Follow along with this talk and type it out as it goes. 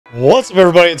What's up,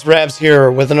 everybody? It's Rabbs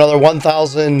here with another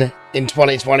 1000 in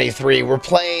 2023. We're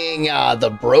playing the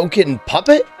Broken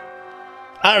Puppet.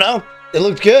 I don't know. It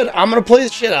looked good. I'm going to play the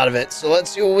shit out of it. So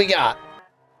let's see what we got.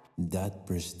 That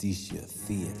prestigious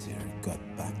theater got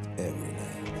packed every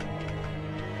night.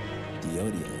 The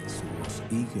audience was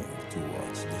eager to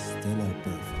watch the stellar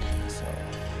performance of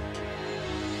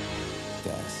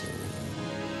Katherine,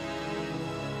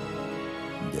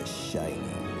 the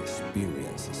shining,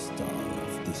 experienced star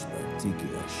of this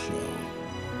particular show.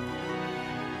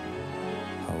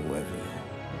 However,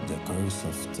 the curse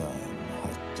of time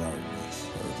had tarnished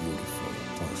her beautiful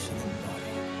porcelain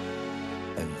body,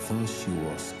 and though she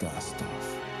was cast off,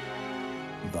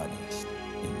 vanished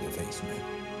in the basement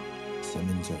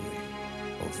cemetery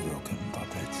of broken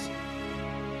puppets.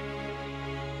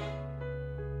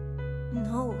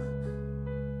 No,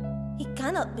 it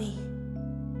cannot be.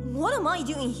 What am I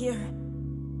doing here?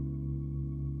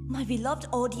 My beloved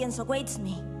audience awaits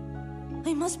me.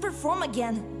 I must perform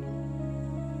again.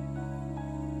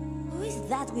 Who is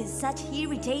that with such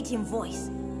irritating voice?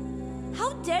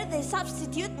 How dare they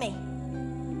substitute me?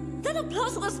 That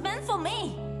applause was meant for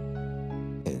me.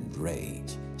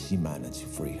 Enraged, she managed to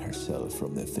free herself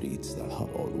from the threats that had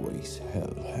always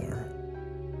held her.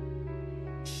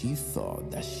 She thought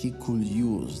that she could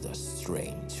use the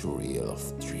strange thrill of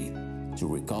threat to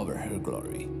recover her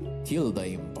glory, kill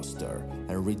the imposter,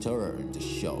 and return the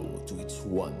show to its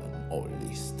one and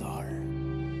only star,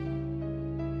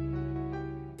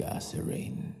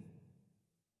 Katherine.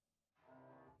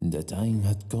 The time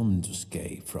had come to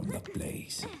escape from that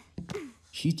place.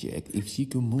 She checked if she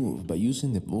could move by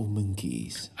using the movement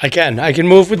keys. I can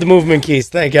move with the movement keys.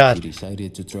 Thank She God.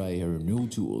 decided to try her new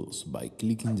tools by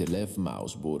clicking the left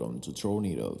mouse button to throw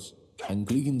needles and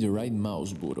clicking the right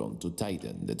mouse button to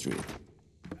tighten the thread.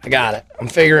 I got it. I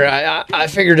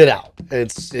figured it out.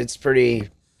 It's pretty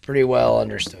well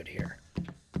understood here.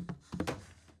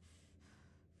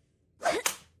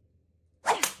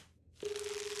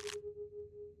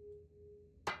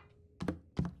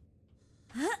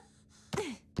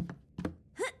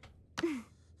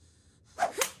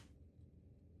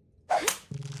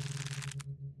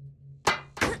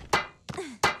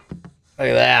 Look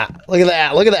at that. Look at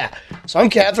that. Look at that. So I'm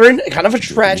Katherine, kind of a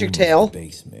tragic tale. The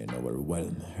basement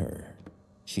overwhelmed her.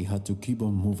 She had to keep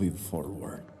on moving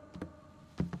forward.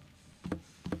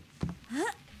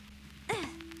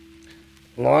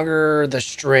 The longer the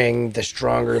string, the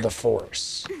stronger the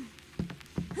force.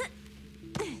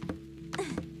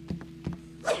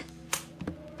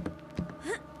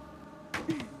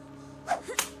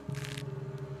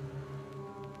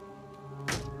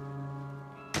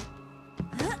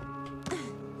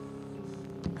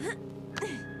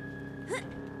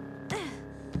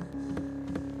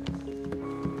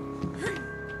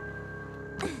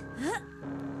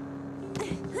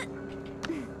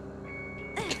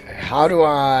 How do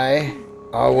I...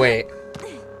 Oh, wait.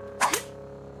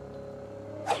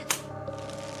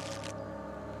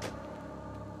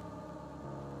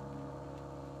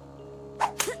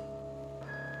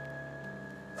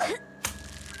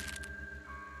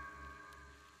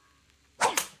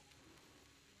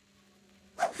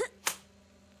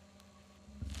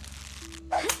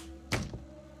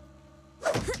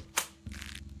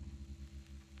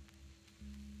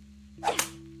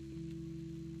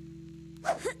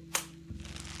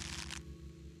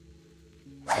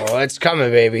 Oh, it's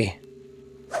coming, baby.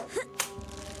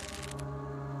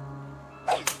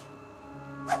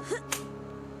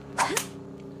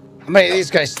 How many of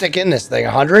these guys stick in this thing?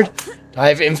 100? Do I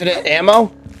have infinite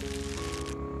ammo?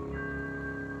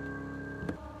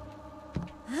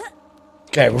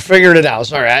 Okay, we're figuring it out.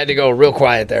 Sorry, I had to go real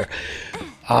quiet there.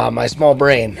 My small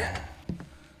brain.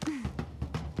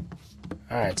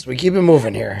 Alright, so we keep it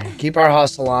moving here. Keep our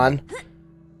hustle on.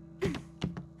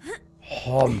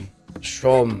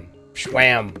 Shwam,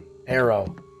 shwam,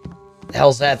 arrow. The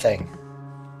hell's that thing?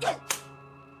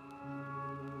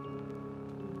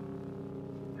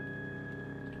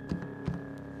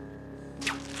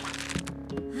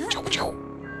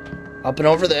 Up and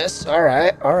over this.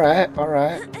 Alright, alright,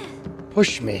 alright.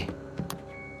 Push me.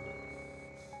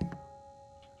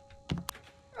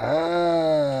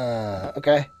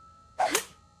 Okay.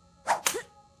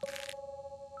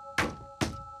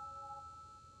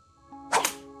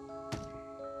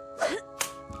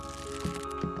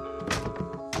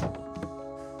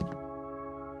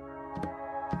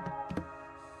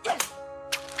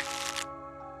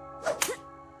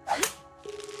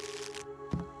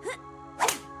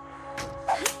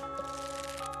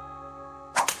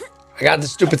 I got the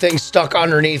stupid thing stuck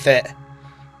underneath it.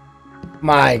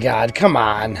 My God, come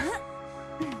on.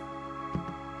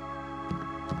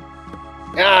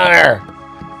 Get out of there.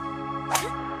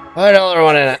 Put another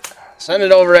one in it. Send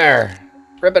it over there.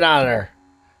 Rip it out of there.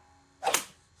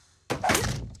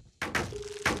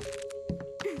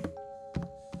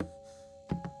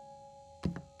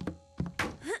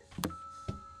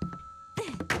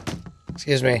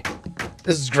 Excuse me.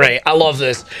 This is great. I love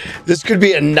this. This could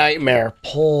be a nightmare.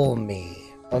 Pull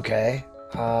me. Okay.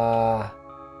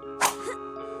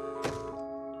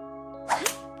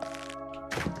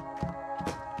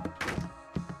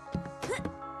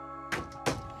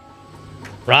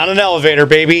 We're on an elevator,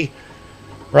 baby.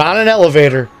 We're on an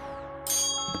elevator.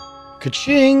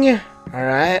 Ka-ching. All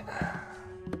right.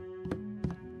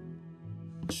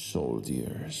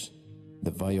 Soldiers,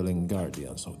 the violent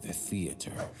guardians of the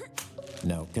theater.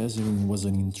 Now Katherine was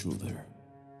an intruder.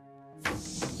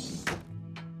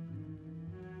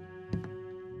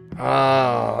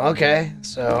 Oh, okay.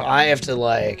 So I have to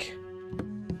like...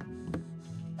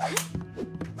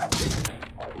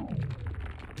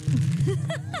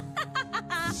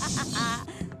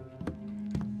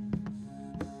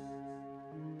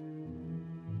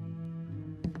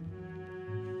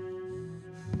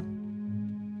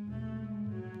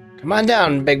 Come on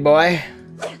down, big boy.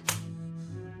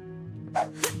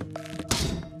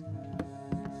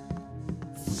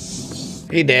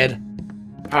 He did.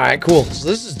 Alright, cool. So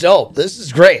this is dope. This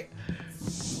is great.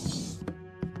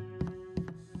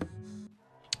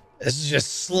 This is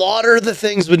just slaughter the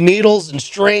things with needles and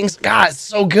strings. God, it's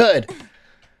so good.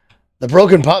 The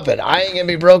broken puppet. I ain't gonna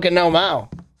be broken no more.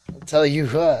 I'll tell you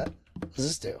what. What does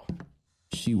this do?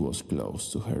 She was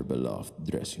close to her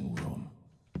beloved dressing room.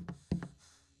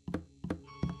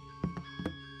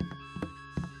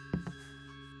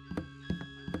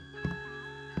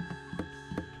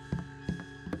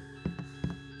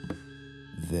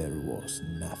 There was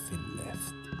nothing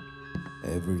left.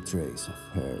 Every trace of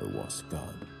her was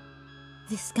gone.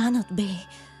 This cannot be.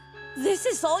 This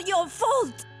is all your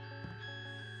fault.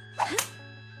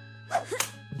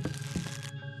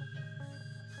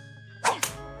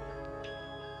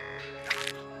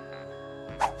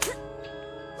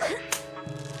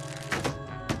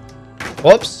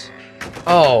 Whoops.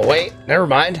 Oh, wait. Never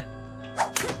mind.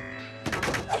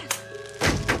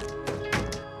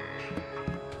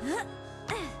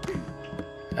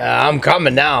 I'm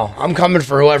coming now. I'm coming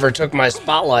for whoever took my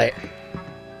spotlight.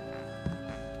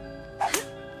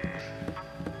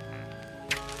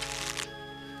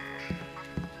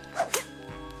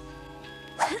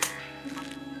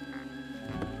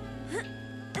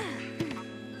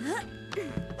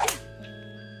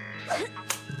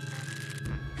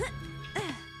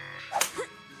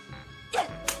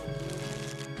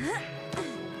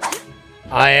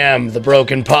 I am the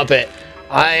broken puppet.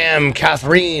 I am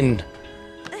Katherine.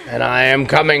 And I am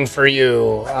coming for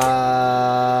you. Oh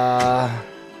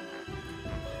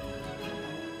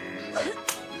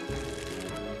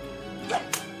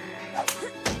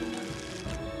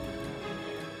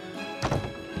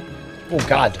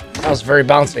God, that was very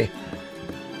bouncy.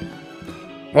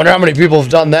 Wonder how many people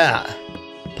have done that.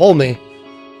 Pull me.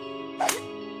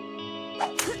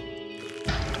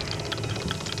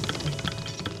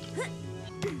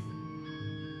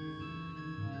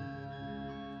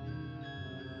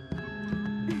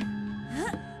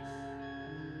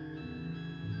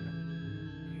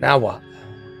 Now what?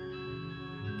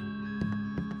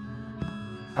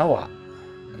 Now what?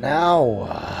 Now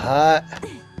what?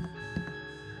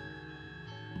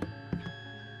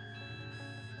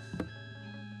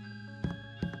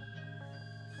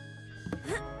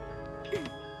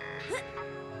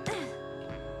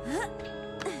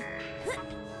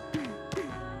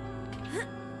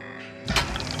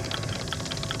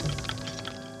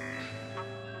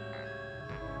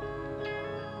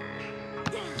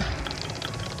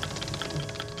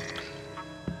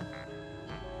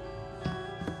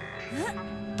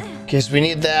 Okay, so we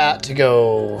need that to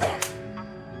go.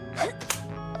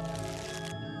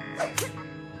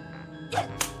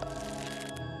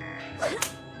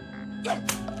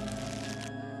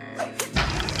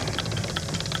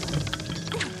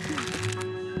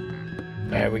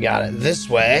 Alright, we got it this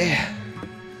way.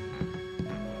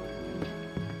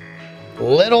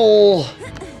 Little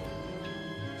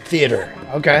theater.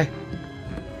 Okay.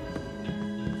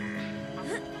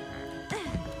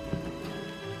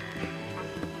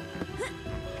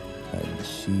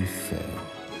 She fell.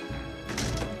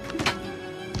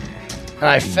 And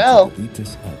I fell.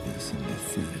 Deepest abyss in the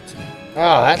theater.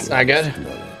 Oh, that's not good.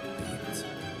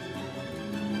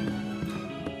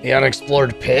 The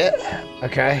unexplored pit.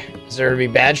 Okay. Is there gonna be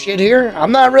bad shit here?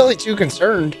 I'm not really too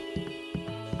concerned.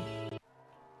 I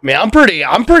mean, I'm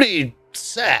pretty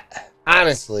set,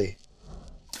 honestly.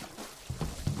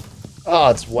 Oh,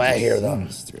 it's wet here, though.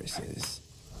 Seamstresses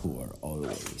who are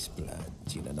always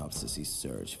plunging an obsessive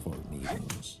search for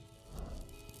needles.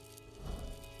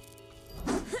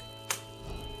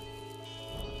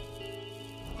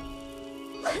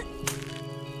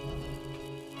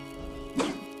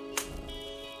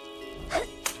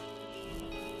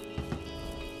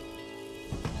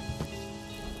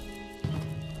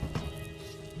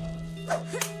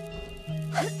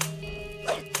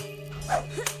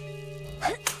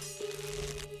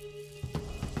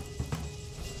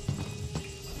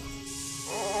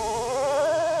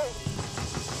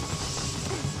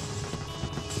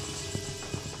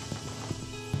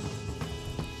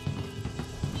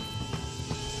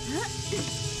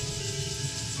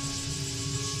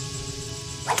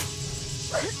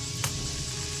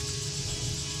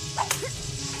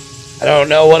 I don't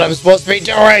know what I'm supposed to be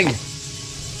doing.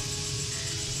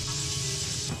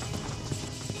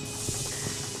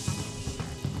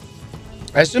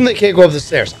 I assume they can't go up the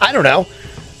stairs. I don't know.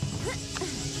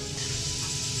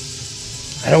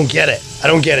 I don't get it. I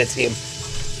don't get it, team.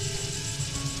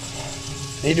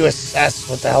 I need to assess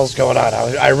what the hell's going on.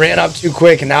 I ran up too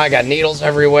quick and now I got needles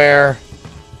everywhere.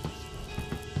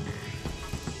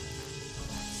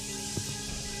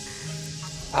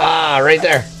 Ah, right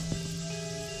there.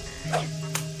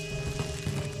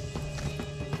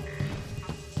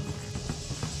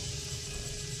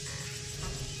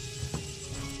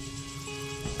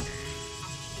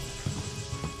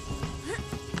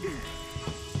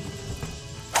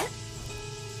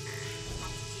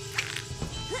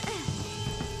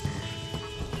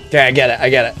 Okay, I get it. I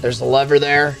get it. There's a lever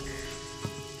there,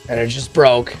 and it just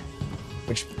broke,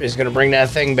 which is going to bring that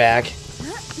thing back.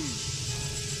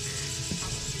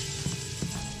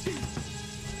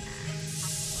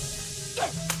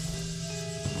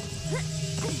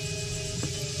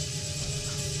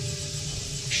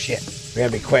 Shit. We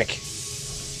gotta be quick.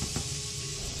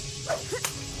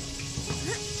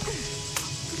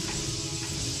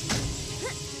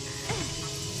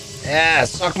 Yeah,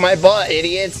 suck my butt,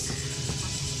 idiots.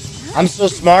 I'm so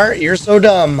smart, you're so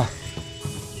dumb.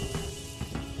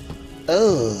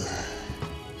 Ugh.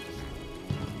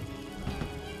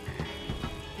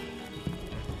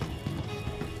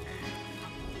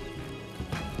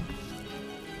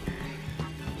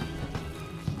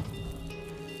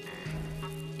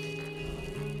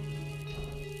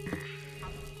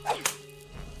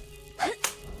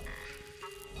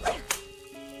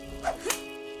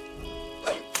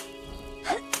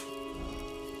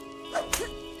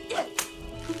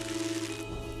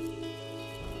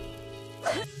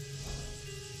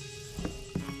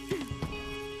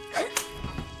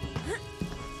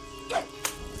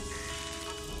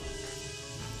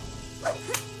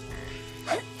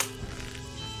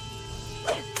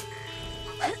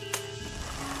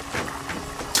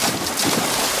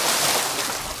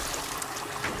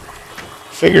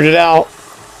 Figured it out.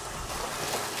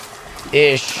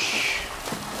 Ish.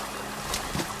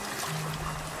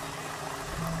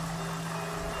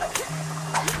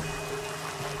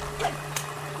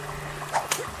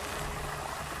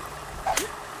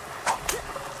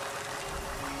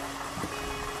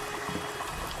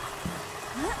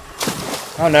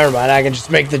 Oh, never mind. I can just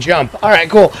make the jump. All right,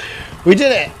 cool. We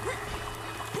did it.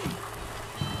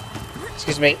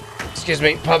 Excuse me. Excuse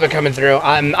me, puppet coming through.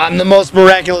 I'm the most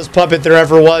miraculous puppet there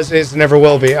ever was, is, and ever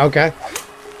will be. Okay.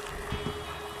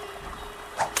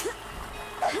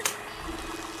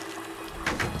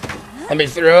 Let me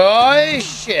through. Oh,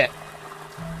 shit.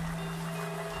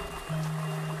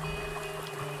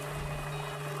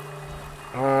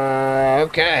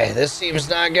 Okay, this seems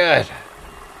not good.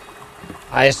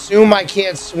 I assume I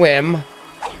can't swim.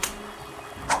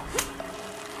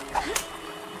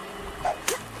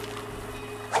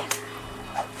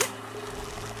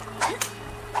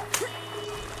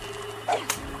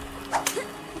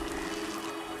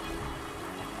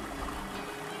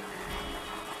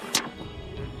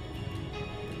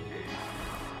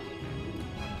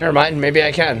 Never mind, maybe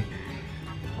I can.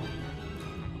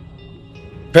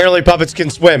 Apparently puppets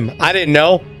can swim. I didn't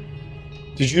know.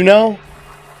 Did you know?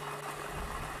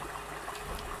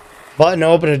 Button to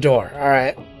open a door.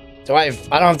 Alright. I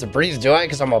don't have to breathe, do I?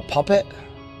 Because I'm a puppet?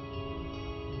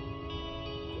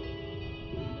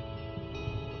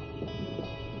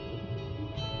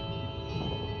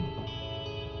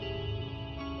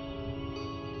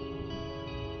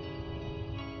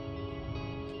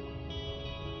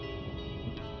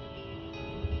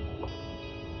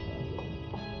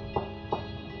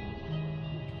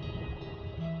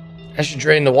 I should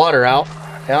drain the water out.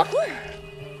 Yeah.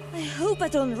 I hope I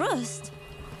don't rust.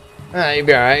 You'll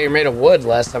be alright. You're made of wood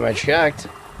last time I checked.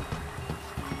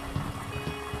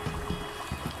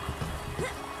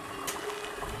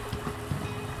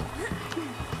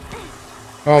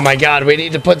 Oh my god, we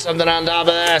need to put something on top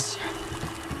of this.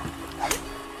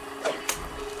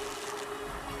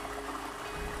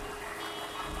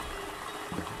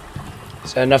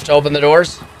 Is that enough to open the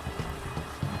doors?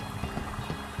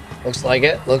 Looks like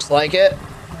it. Looks like it.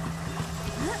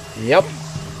 Yep.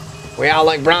 We out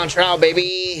like brown trout,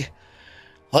 baby.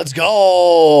 Let's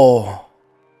go.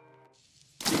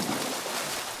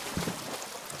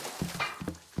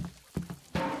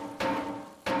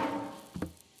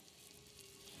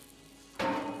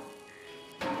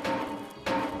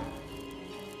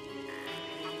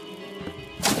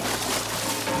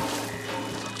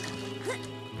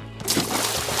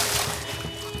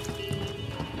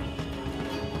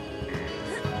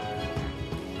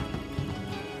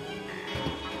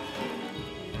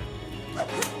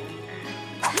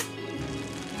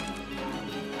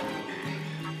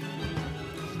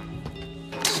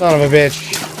 Son of a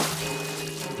bitch.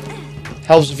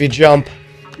 Helps if you jump.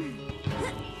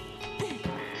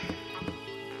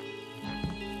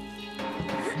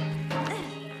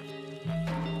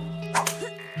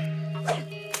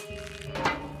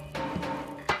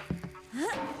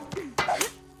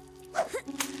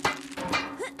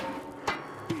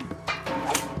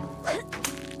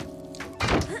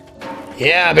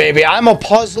 Yeah, baby, I'm a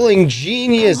puzzling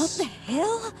genius. What the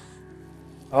hell?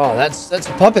 Oh, that's a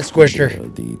puppet squisher. Little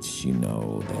did she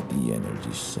know that the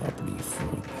energy supply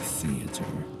for the theater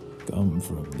come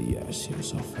from the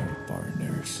ashes of her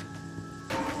partners.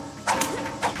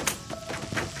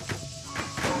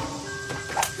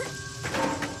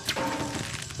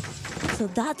 So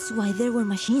that's why there were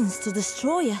machines to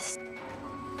destroy us.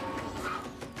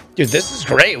 Dude, this is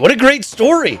great. What a great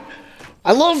story.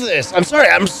 I love this. I'm sorry,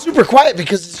 I'm super quiet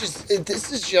because it's just,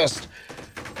 this is just,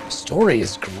 the story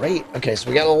is great. Okay, so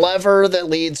we got a lever that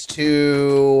leads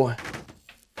to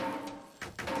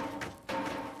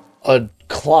a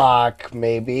clock,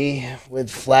 maybe, with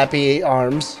flappy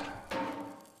arms.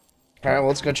 All right, well,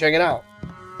 let's go check it out.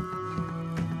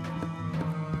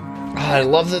 Oh, I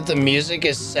love that the music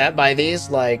is set by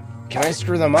these. Like, can I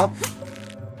screw them up?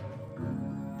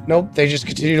 Nope, they just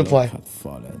continue to play. Had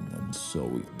fallen, and so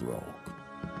it broke.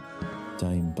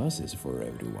 Time passes for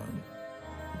everyone.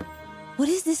 What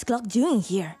is this clock doing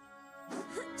here?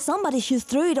 Somebody should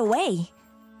throw it away.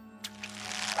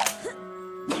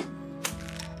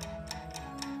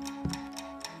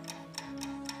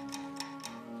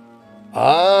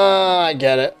 Ah, I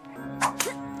get it.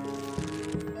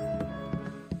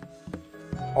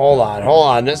 Hold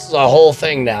on. This is a whole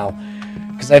thing now.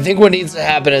 Because I think what needs to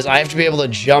happen is I have to be able to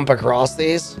jump across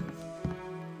these.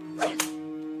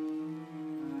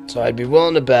 So I'd be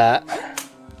willing to bet.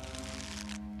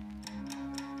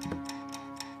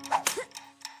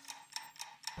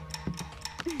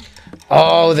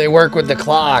 Oh, they work with the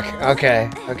clock. Okay.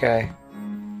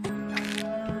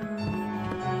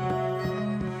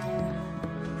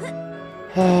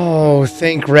 Oh,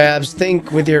 think, Rabbs.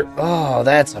 Think with your... Oh,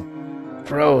 that's a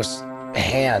gross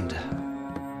hand.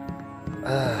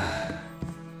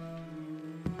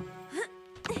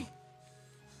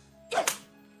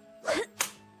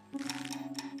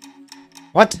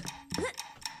 What?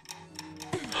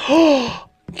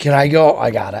 Can I go?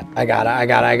 I got it. I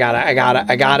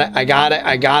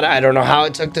don't know how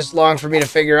it took this long for me to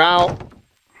figure out.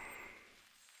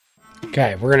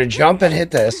 Okay, we're gonna jump and hit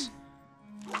this.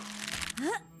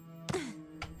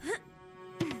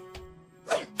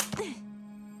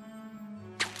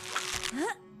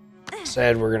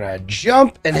 Said we're gonna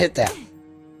jump and hit that.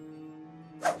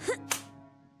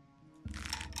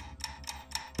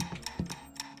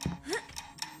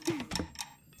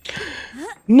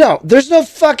 No, there's no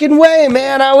fucking way,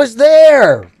 man. I was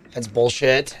there. That's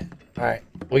bullshit. All right,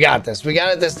 we got this. We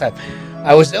got it this time.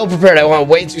 I was ill prepared. I went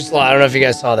way too slow. I don't know if you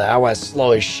guys saw that. I went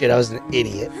slow as shit. I was an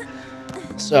idiot.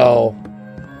 So...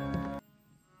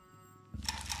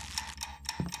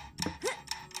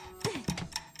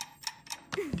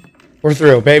 we're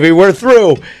through, baby. We're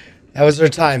through. That was our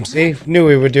time. See? Knew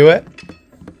we would do it.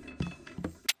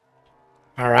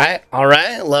 All right.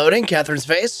 Loading. Catherine's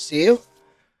face. See you.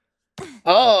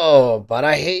 Oh, but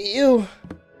I hate you.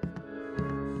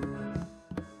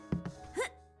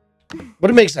 But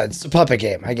it makes sense. It's a puppet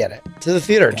game. I get it. To the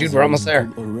theater. Dude, we're almost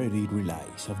there. Already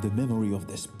relies of the memory of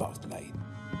the spotlight,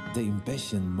 the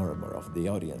impatient murmur of the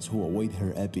audience who await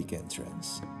her epic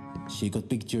entrance. She could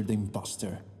picture the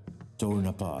imposter, torn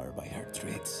apart by her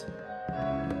tricks.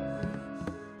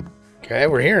 Okay,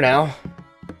 we're here now.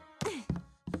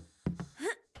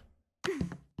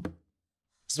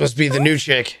 This must be the new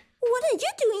chick. What are you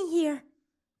doing here?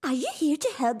 Are you here to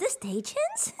help the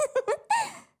stagehands?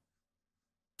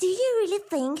 Do you really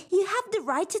think you have the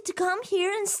right to come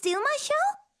here and steal my show?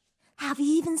 Have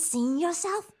you even seen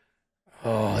yourself?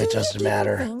 Oh, it doesn't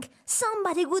matter. Do you think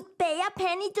somebody would pay a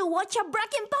penny to watch a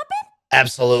broken puppet?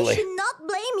 Absolutely. You should not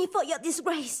blame me for your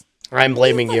disgrace. I'm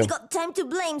blaming you. You've got time to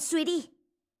blame, sweetie.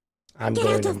 Get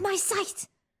out of my sight.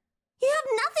 You have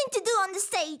nothing to do on the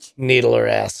stage. Needle her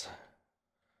ass.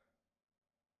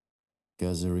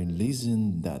 Katherine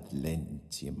listened that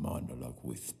lengthy monologue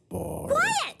with bored.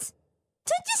 Quiet!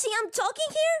 Don't you see I'm talking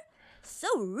here? So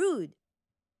rude.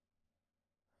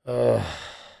 Do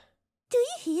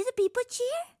you hear the people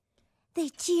cheer? They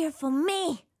cheer for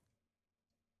me.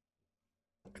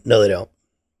 No, they don't.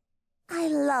 I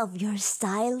love your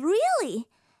style, really.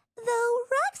 Though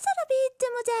Rags are a bit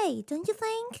démodé, don't you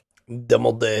think?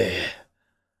 Démodé.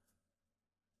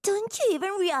 Don't you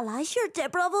even realize your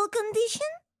deplorable condition?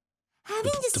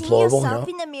 Haven't you seen Deplorable? yourself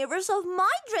No. in the mirrors of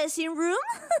my dressing room?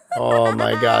 Oh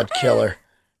my god, kill her.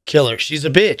 Kill her. She's a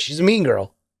bitch. She's a mean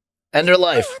girl. End her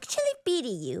life. I actually pity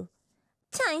you.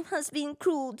 Time has been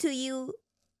cruel to you.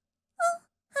 Oh,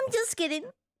 I'm just kidding.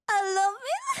 I love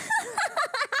it.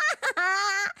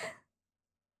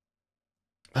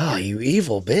 Oh, you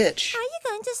evil bitch. Are you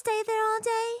going to stay there all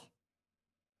day?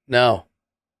 No.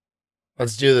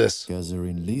 Let's do this.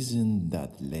 Katherine listened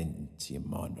that lengthy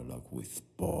monologue with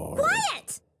bored.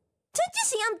 Quiet! Don't you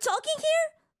see I'm talking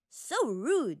here? So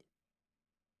rude.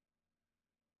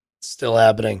 It's still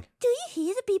happening. Do you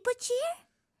hear the people cheer?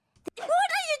 What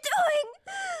are you doing?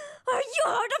 Are you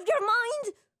out of your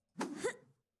mind?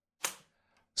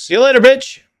 See you later,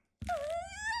 bitch.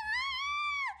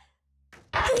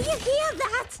 Do you hear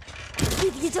that?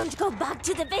 If you don't go back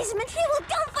to the basement, he will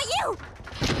come for you.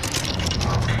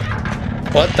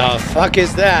 What the fuck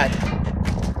is that?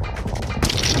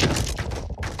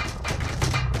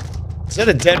 Is that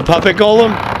a dead puppet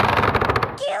golem?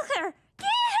 Kill her!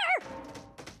 Kill her!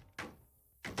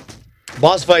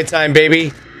 Boss fight time,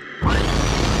 baby.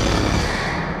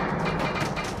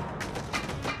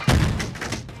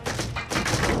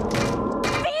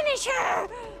 Finish her!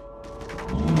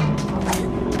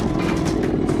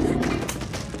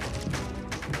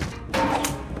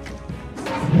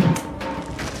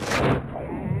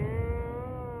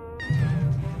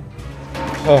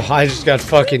 Oh, I just got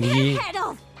fucking yeet. Head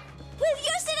off! We'll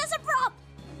use it as a prop!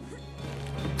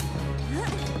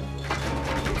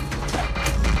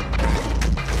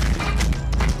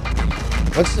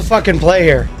 What's the fucking play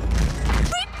here?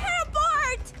 Rip her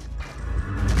apart!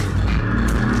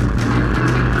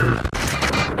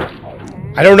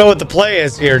 I don't know what the play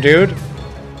is here, dude.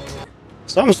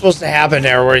 Something's supposed to happen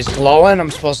there where he's glowing.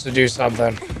 I'm supposed to do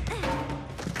something.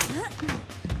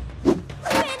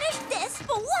 Finish this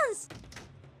for once!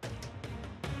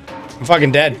 I'm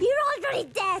fucking dead. You're already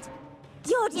dead!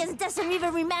 The audience doesn't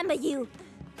even remember you.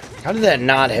 How did that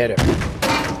not hit him?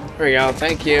 There we go.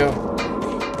 Thank you.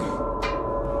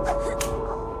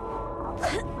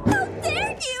 How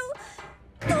dare you!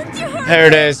 Don't you hurt There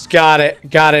it is. Got it.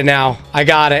 Got it now. I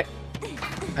got it.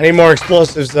 I need more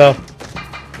explosives, though.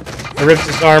 I ripped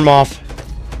his arm off.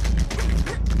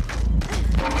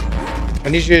 I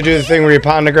need you to do the thing where you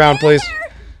pound the ground, please.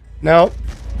 No.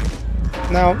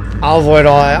 No. I'll avoid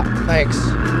all that. Thanks.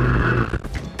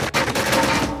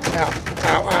 Ow.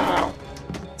 Ow, ow, ow.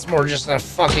 It's more just a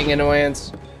fucking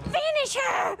annoyance. Finish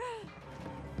her!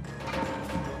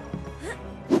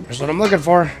 That's what I'm looking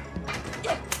for.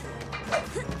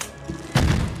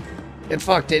 Get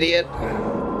fucked, idiot.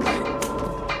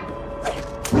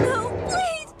 No,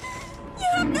 please! You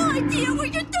have no idea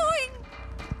what you're doing!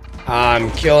 I'm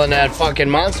killing that fucking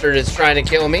monster that's trying to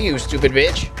kill me, you stupid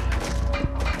bitch.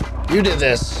 You did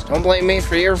this. Don't blame me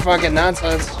for your fucking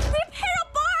nonsense. Rip her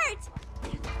apart!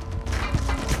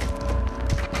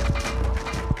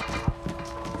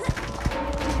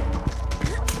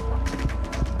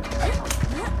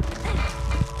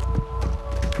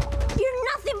 You're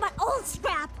nothing but old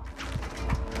scrap!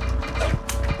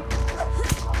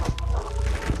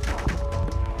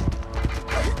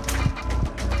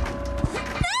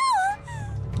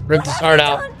 Ripped his heart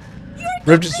out.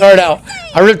 Ripped his heart out.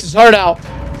 I ripped his heart out.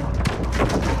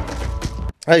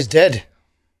 Oh, he's dead.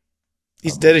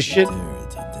 He's dead as shit.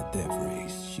 Dirt and the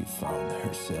debris, she found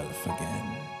herself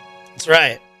again. That's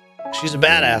right. She's a There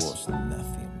badass. was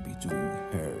nothing between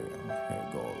her and her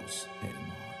goals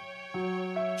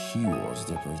anymore. She was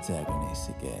the protagonist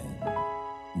again,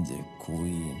 the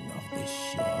queen of the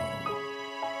show.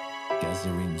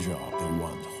 Katherine dropped the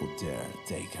one who dared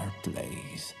take her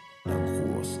place, and who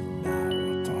was now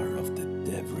a part of the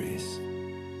debris.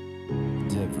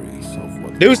 Debris of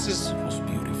what Deuces. was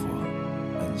beautiful,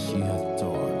 and she had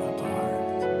torn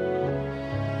apart.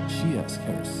 She asked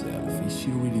herself if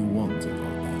she really wanted to go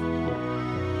down.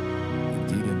 It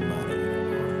didn't matter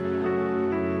anymore.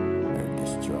 Her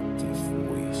destructive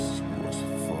wish was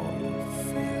fulfilled.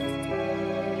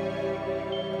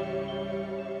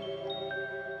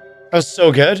 That was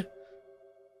so good. It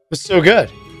was so good.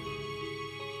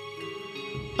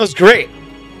 That was great.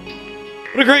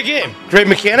 What a great game. Great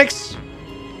mechanics.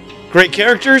 Great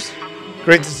characters.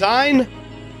 Great design.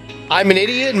 I'm an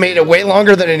idiot and made it way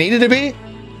longer than it needed to be.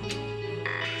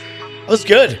 That was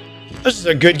good. This is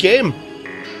a good game.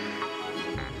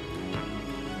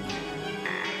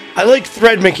 I like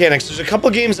thread mechanics. There's a couple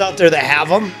games out there that have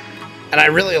them, and I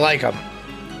really like them.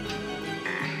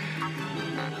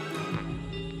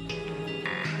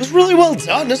 It was really well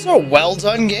done. This is a well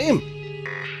done game.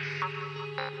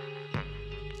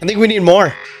 I think we need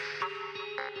more.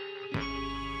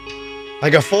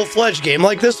 Like a full-fledged game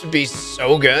like this would be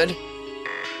so good.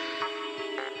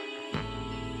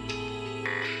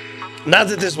 Not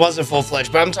that this wasn't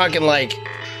full-fledged, but I'm talking like,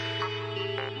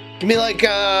 give me like a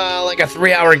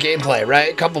 3-hour gameplay,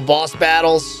 right? A couple boss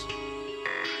battles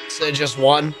instead of just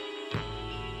one.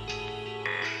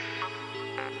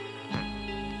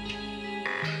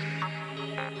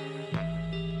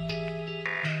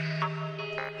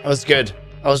 That was good.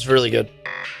 That was really good.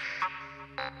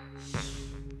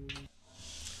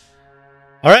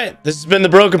 All right, this has been The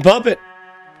Broken Puppet.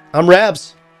 I'm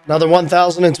Rabbs. Another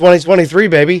 1,000 in 2023,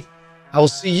 baby. I will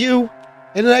see you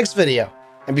in the next video.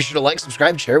 And be sure to like,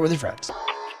 subscribe, share it with your friends.